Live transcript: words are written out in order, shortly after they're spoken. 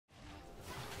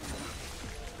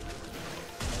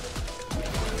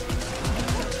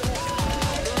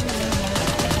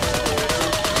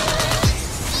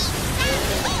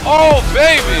Oh,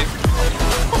 baby!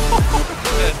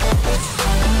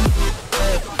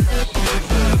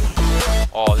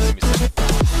 Oh, this is gonna be sick.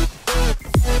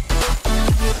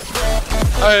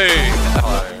 Hey!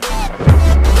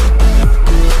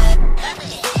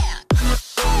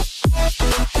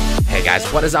 Hey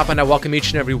guys, what is up, and I welcome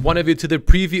each and every one of you to the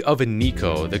preview of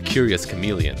Neeko, the Curious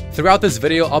Chameleon. Throughout this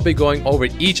video, I'll be going over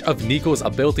each of Neeko's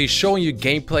abilities, showing you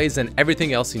gameplays and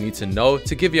everything else you need to know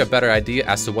to give you a better idea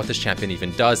as to what this champion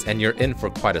even does, and you're in for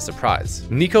quite a surprise.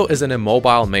 Neeko is an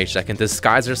immobile mage that can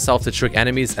disguise herself to trick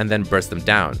enemies and then burst them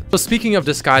down. So speaking of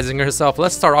disguising herself,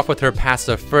 let's start off with her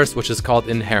passive first, which is called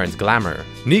Inherent Glamour.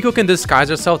 Neeko can disguise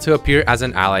herself to appear as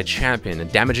an allied champion,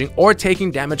 damaging or taking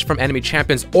damage from enemy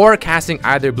champions, or casting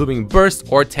either Blooming Burst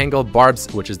or Tangled Barbs,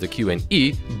 which is the Q and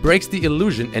E, breaks the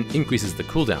illusion and increases the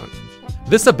cooldown.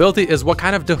 This ability is what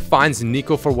kind of defines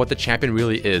Neeko for what the champion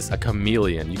really is, a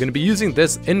chameleon. You're going to be using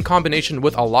this in combination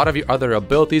with a lot of your other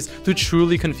abilities to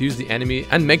truly confuse the enemy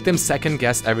and make them second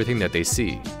guess everything that they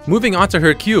see. Moving on to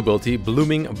her Q ability,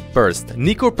 Blooming Burst.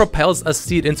 Neeko propels a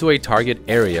seed into a target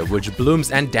area, which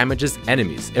blooms and damages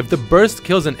enemies. If the burst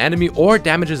kills an enemy or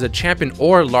damages a champion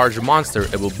or large monster,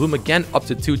 it will bloom again up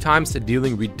to 2 times,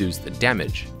 dealing reduced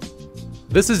damage.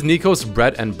 This is Neeko's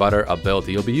bread and butter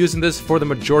ability. You'll be using this for the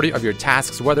majority of your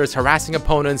tasks, whether it's harassing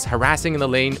opponents, harassing in the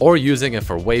lane, or using it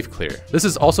for wave clear. This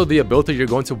is also the ability you're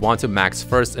going to want to max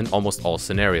first in almost all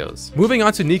scenarios. Moving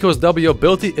on to Neeko's W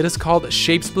ability, it is called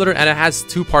Shape Splitter, and it has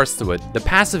 2 parts to it. The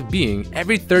passive being,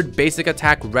 every third basic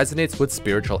attack resonates with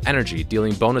spiritual energy,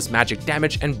 dealing bonus magic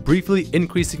damage and briefly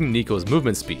increasing Neeko's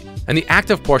movement speed. And the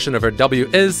active portion of her W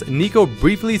is, Neeko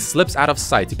briefly slips out of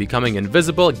sight, becoming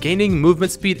invisible, gaining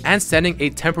movement speed, and sending a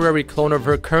temporary clone of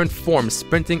her current form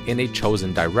sprinting in a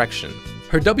chosen direction.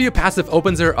 Her W passive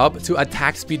opens her up to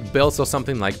attack speed build, so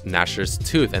something like Gnasher's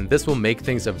Tooth, and this will make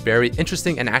things very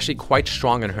interesting and actually quite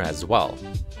strong in her as well.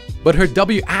 But her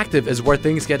W active is where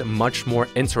things get much more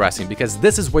interesting, because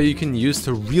this is where you can use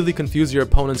to really confuse your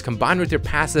opponents, combined with your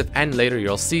passive, and later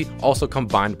you'll see also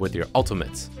combined with your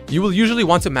ultimates. You will usually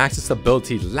want to max this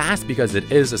ability last because it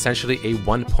is essentially a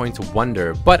 1-point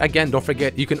wonder, but again, don't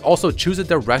forget you can also choose a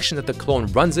direction that the clone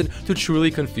runs in to truly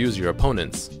confuse your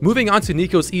opponents. Moving on to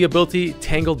Neeko's E ability,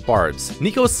 Tangled Barbs.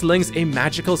 Neeko slings a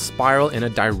magical spiral in a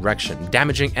direction,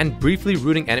 damaging and briefly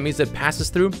rooting enemies it passes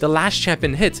through. The last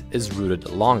champion hit is rooted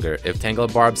longer. If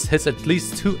Tangled Barbs hits at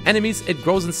least 2 enemies, it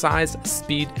grows in size,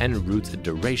 speed, and root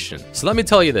duration. So let me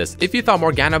tell you this, if you thought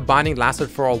Morgana binding lasted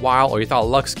for a while, or you thought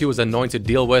Lux Q was annoying to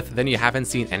deal with, then you haven't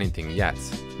seen anything yet.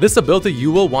 This ability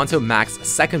you will want to max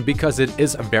second because it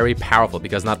is very powerful,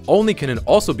 because not only can it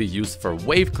also be used for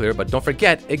wave clear, but don't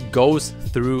forget it goes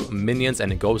through minions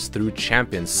and it goes through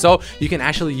champions. So you can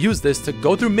actually use this to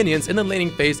go through minions in the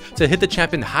laning phase to hit the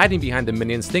champion hiding behind the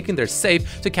minions, thinking they're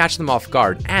safe, to catch them off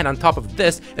guard. And on top of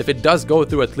this, if it does go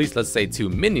through at least, let's say, 2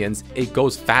 minions, it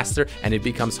goes faster and it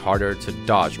becomes harder to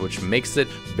dodge, which makes it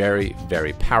very,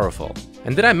 very powerful.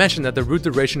 And did I mention that the root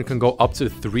duration can go up to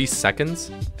 3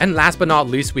 seconds? And last but not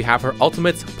least, we have her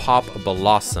ultimate, Pop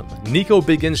Blossom. Neeko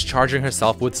begins charging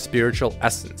herself with Spiritual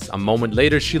Essence. A moment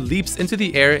later, she leaps into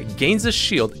the air, gains a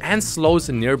shield, and slows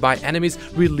nearby enemies,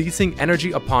 releasing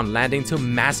energy upon landing to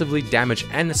massively damage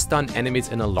and stun enemies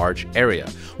in a large area.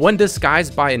 When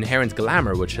disguised by Inherent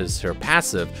Glamour, which is her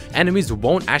passive, enemies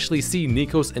won't actually see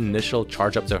Neeko's initial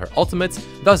charge up to her ultimates,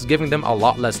 thus giving them a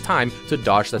lot less time to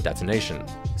dodge the detonation.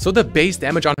 So the base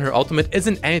damage on her ultimate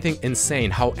isn't anything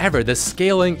insane, however the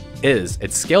scaling is.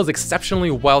 It scales exceptionally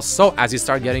well, so as you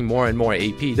start getting more and more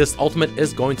AP, this ultimate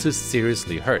is going to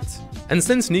seriously hurt. And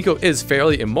since Neeko is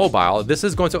fairly immobile, this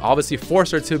is going to obviously force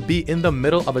her to be in the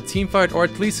middle of a teamfight, or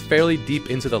at least fairly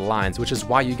deep into the lines, which is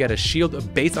why you get a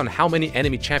shield based on how many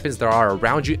enemy champions there are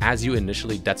around you as you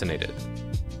initially detonated.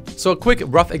 So a quick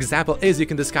rough example is you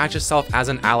can disguise yourself as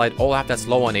an allied Olaf that's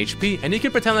low on HP, and you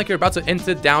can pretend like you're about to int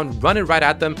it down, run it right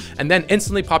at them, and then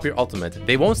instantly pop your ultimate.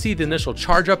 They won't see the initial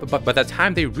charge up, but by the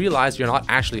time they realize you're not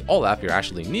actually Olaf, you're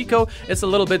actually Neeko, it's a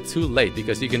little bit too late,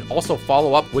 because you can also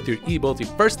follow up with your E ability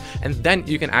first, and then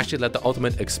you can actually let the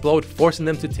ultimate explode, forcing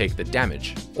them to take the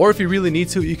damage. Or if you really need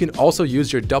to, you can also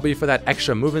use your W for that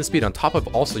extra movement speed on top of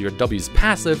also your W's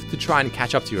passive to try and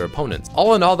catch up to your opponents.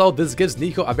 All in all though, this gives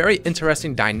Neeko a very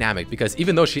interesting dynamic dynamic, because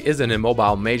even though she is an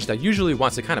immobile mage that usually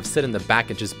wants to kind of sit in the back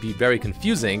and just be very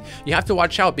confusing, you have to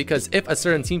watch out, because if a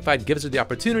certain teamfight gives her the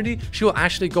opportunity, she will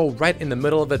actually go right in the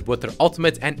middle of it with her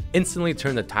ultimate and instantly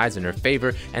turn the tides in her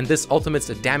favor, and this ultimate's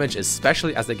damage,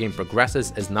 especially as the game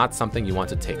progresses, is not something you want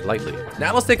to take lightly.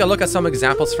 Now let's take a look at some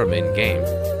examples from in-game.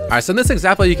 Alright, so in this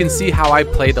example you can see how I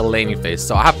play the laning phase.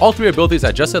 So I have all 3 abilities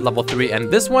I just hit level 3, and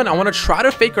this one I want to try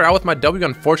to fake her out with my W.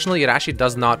 Unfortunately, it actually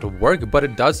does not work, but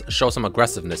it does show some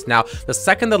aggressiveness. Now, the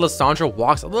second the Lissandra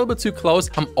walks a little bit too close,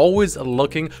 I'm always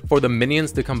looking for the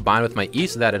minions to combine with my E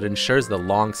so that it ensures the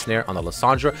long snare on the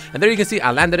Lissandra. And there you can see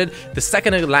I landed it. The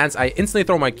second it lands, I instantly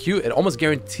throw my Q. It almost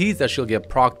guarantees that she'll get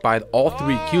procced by all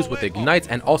 3 Qs with Ignite,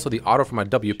 and also the auto from my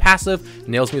W passive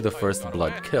nails me the first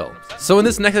blood kill. So in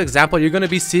this next example, you're going to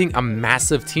be seeing a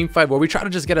massive team fight where we try to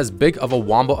just get as big of a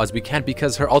wombo as we can,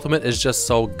 because her ultimate is just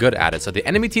so good at it. So the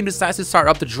enemy team decides to start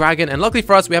up the dragon, and luckily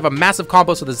for us, we have a massive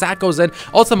combo. So the Zac goes in,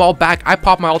 ultimate all back, I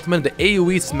pop my ultimate, the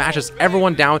AoE smashes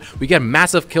everyone down, we get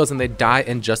massive kills, and they die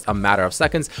in just a matter of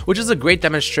seconds, which is a great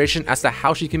demonstration as to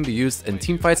how she can be used in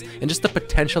team fights and just the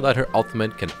potential that her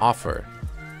ultimate can offer.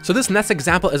 So this next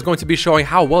example is going to be showing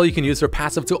how well you can use her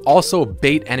passive to also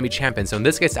bait enemy champions. So in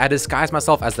this case, I disguise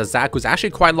myself as the Zac, who's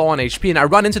actually quite low on HP, and I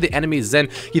run into the enemy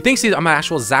Xin. He thinks I'm an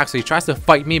actual Zac, so he tries to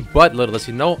fight me, but little does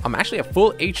he know, I'm actually a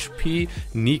full HP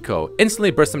Neeko.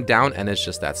 Instantly burst him down, and it's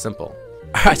just that simple.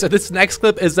 Alright, so this next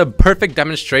clip is a perfect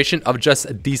demonstration of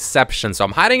just deception. So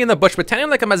I'm hiding in the bush, pretending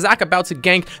like I'm a Zac about to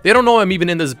gank. They don't know I'm even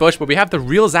in this bush, but we have the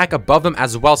real Zac above them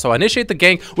as well. So I initiate the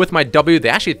gank with my W. They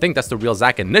actually think that's the real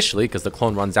Zac initially, because the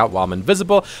clone runs out while I'm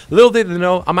invisible. Little did they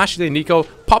know, I'm actually Neeko,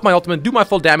 pop my ultimate, do my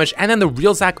full damage, and then the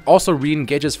real Zac also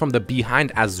re-engages from the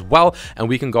behind as well, and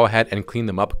we can go ahead and clean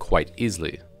them up quite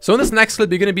easily. So in this next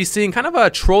clip, you're going to be seeing kind of a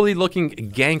trolley looking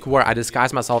gank where I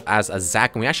disguise myself as a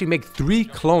Zac, and we actually make 3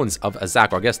 clones of a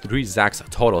Zac, or I guess 3 Zacs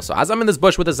total. So as I'm in this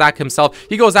bush with the Zac himself,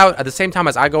 he goes out at the same time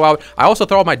as I go out. I also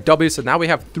throw out my W, so now we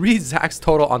have 3 Zacs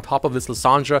total on top of this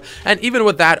Lissandra. And even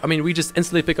with that, I mean, we just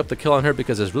instantly pick up the kill on her,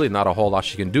 because there's really not a whole lot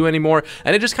she can do anymore.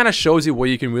 And it just kind of shows you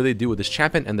what you can really do with this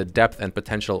champion and the depth and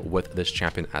potential with this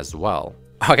champion as well.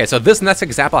 Okay, so this next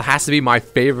example has to be my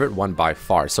favorite one by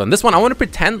far. So in this one, I want to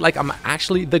pretend like I'm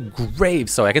actually the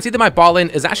Graves. So I can see that my bot lane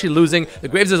is actually losing. The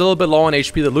Graves is a little bit low on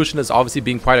HP. The Lucian is obviously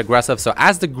being quite aggressive. So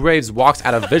as the Graves walks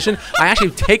out of vision, I actually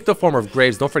take the form of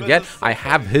Graves. Don't forget, I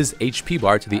have his HP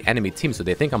bar to the enemy team. So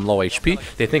they think I'm low HP.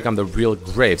 They think I'm the real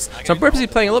Graves. So I'm purposely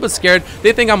playing a little bit scared.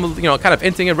 They think I'm, you know, kind of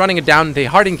inting it, running it down. They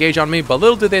hard engage on me, but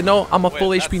little do they know I'm a full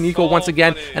HP Neeko once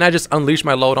again, and I just unleash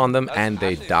my load on them and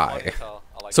they die.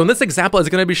 So in this example, it's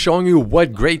going to be showing you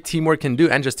what great teamwork can do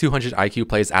and just 200 IQ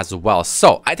plays as well.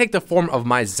 So I take the form of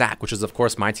my Zac, which is of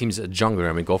course my team's jungler,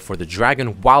 and we go for the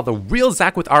dragon, while the real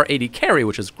Zac with our AD carry,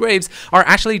 which is Graves, are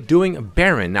actually doing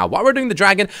Baron. Now while we're doing the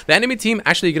dragon, the enemy team,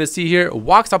 actually you're going to see here,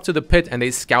 walks up to the pit and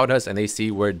they scout us and they see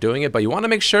we're doing it, but you want to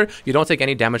make sure you don't take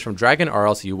any damage from dragon, or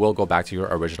else you will go back to your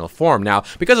original form. Now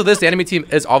because of this, the enemy team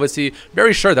is obviously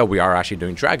very sure that we are actually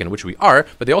doing dragon, which we are,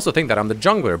 but they also think that I'm the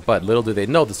jungler. But little do they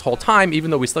know, this whole time, even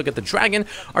though we still get the dragon,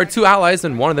 our 2 allies,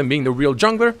 and one of them being the real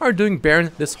jungler, are doing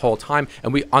Baron this whole time,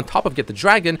 and we, on top of get the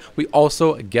dragon, we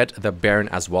also get the Baron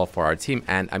as well for our team.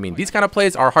 And I mean, these kind of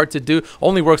plays are hard to do.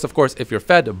 Only works of course if you're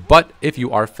fed, but if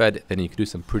you are fed, then you can do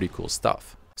some pretty cool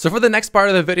stuff. So for the next part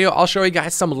of the video, I'll show you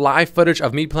guys some live footage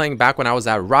of me playing back when I was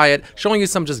at Riot, showing you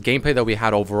some just gameplay that we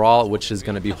had overall, which is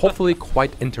going to be hopefully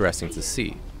quite interesting to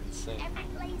see.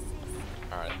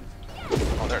 Alright.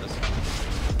 Oh, there it is.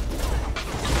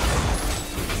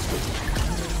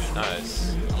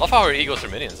 Nice. I love how her E goes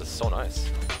through minions. It's so nice.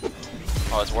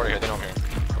 Oh, it's water here. They know I'm here.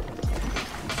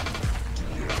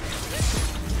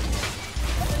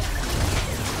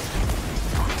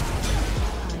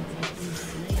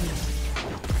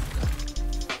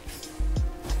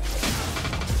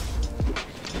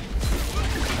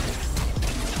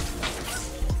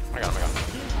 I got him.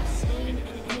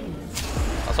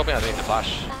 I was hoping I'd make the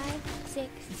flash. 5, 6, 7.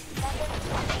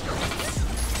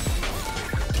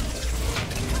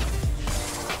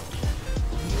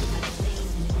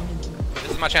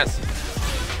 This is my chance.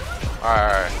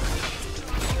 Alright.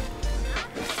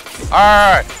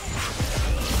 Alright.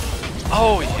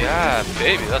 Oh yeah,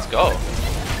 baby, let's go.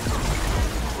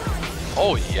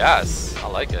 Oh yes, I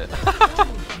like it.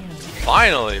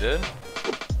 Finally, dude.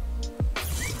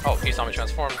 Oh, he saw me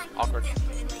transform. Awkward.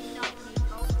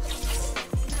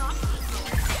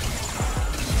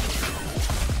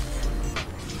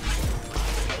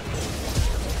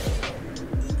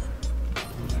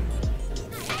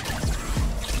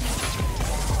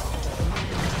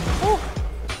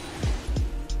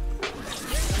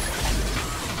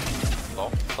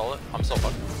 Stole it. I'm so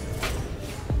fucked.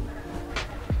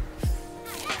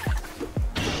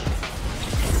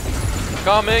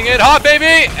 Coming in hot,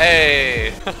 baby!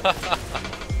 Hey!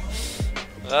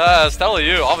 It's totally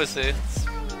you, obviously.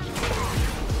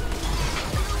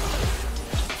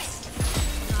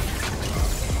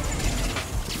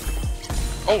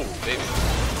 Oh, baby.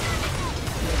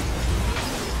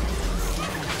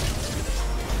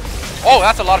 Oh,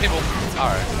 that's a lot of people.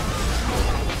 Alright.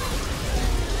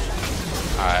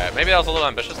 Alright, maybe that was a little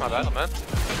ambitious, my bad, man.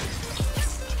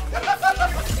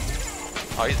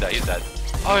 Oh, he's dead, he's dead.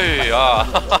 Oh, yeah.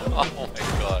 Oh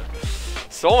my god.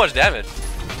 So much damage. I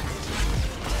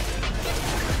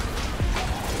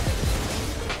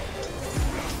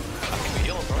think we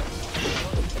heal him, bro.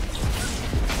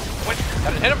 Wait, that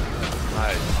didn't hit him?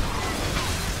 Nice.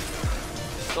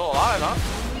 He's still alive, huh?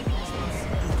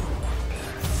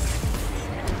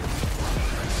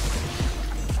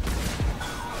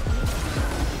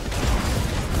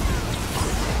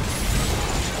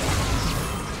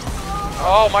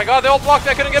 Oh my god, they all blocked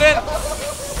me, I couldn't get in!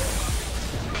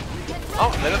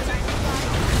 Oh, did it?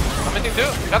 I'm hitting too.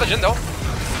 Got the Jin though.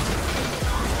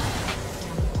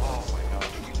 Oh my god.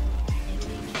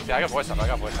 Yeah, I got voice up, I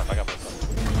got voice up.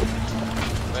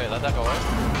 Wait, let that go away.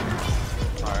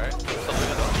 Alright, still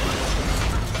doing it though.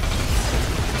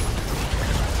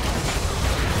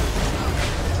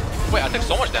 Wait, I took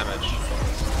so much damage.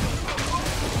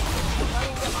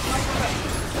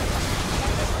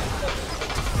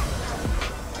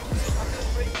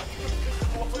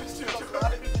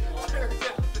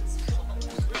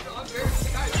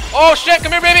 Oh shit,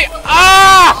 come here, baby!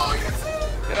 Ah!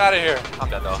 Get out of here. I'm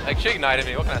dead though. Like, she ignited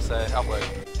me. What can I say? I'll wait.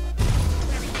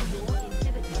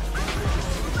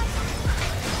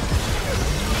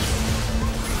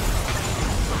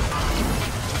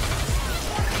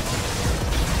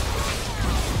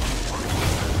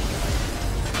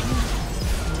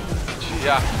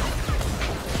 Yeah.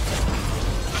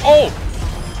 Oh!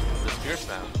 The spear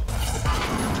spam.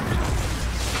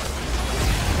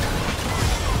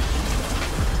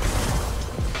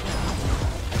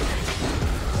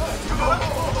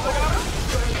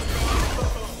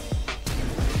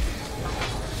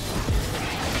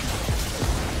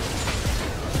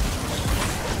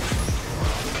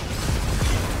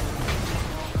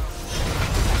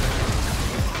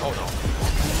 Oh no.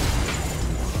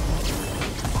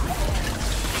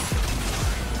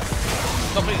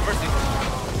 No, please, mercy.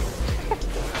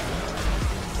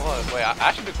 Well, wait, I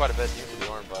actually did quite a bit for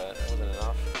the Orn, but it wasn't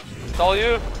enough. It's all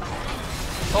you.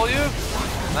 It's all you.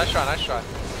 Nice try, nice try.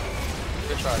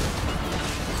 Good try.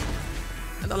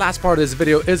 And the last part of this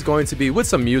video is going to be with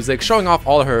some music, showing off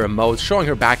all her emotes, showing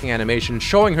her backing animation,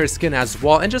 showing her skin as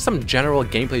well, and just some general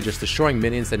gameplay just to showing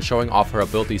minions and showing off her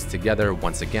abilities together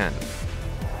once again.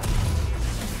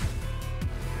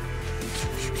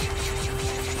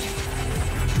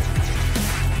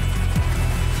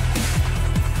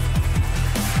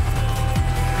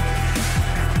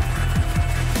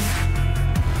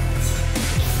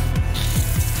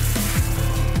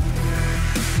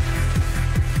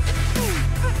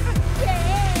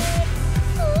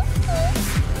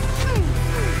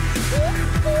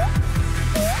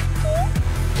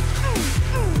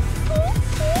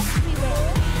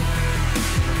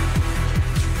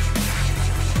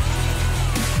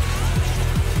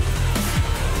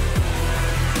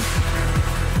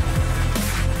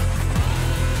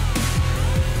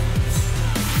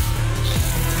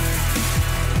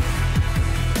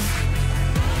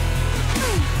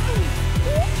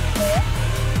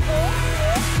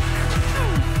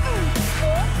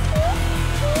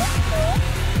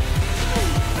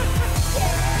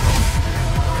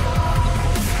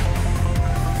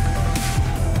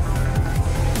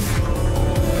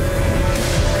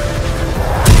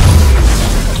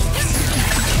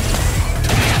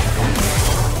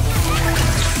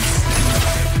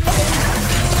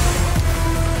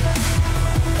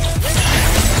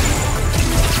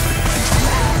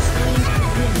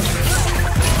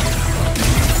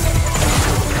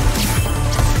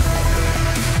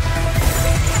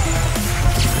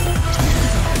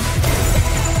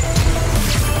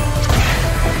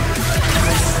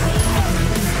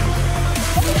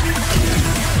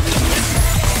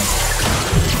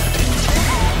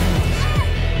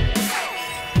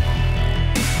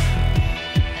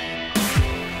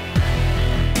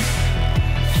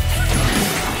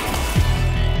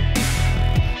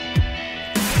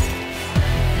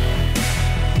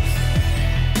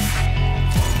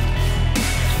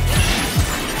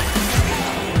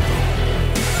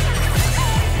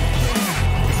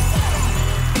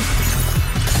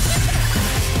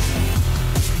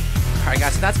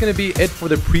 that's going to be it for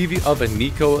the preview of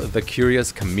Neeko, the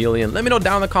Curious Chameleon. Let me know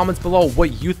down in the comments below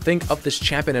what you think of this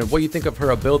champion and what you think of her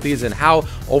abilities and how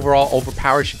overall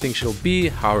overpowered you think she'll be,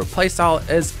 how her playstyle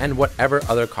is, and whatever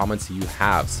other comments you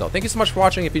have. So thank you so much for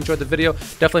watching. If you enjoyed the video,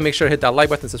 definitely make sure to hit that like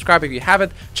button, subscribe if you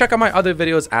haven't. Check out my other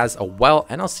videos as well,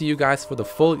 and I'll see you guys for the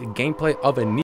full gameplay of Neeko.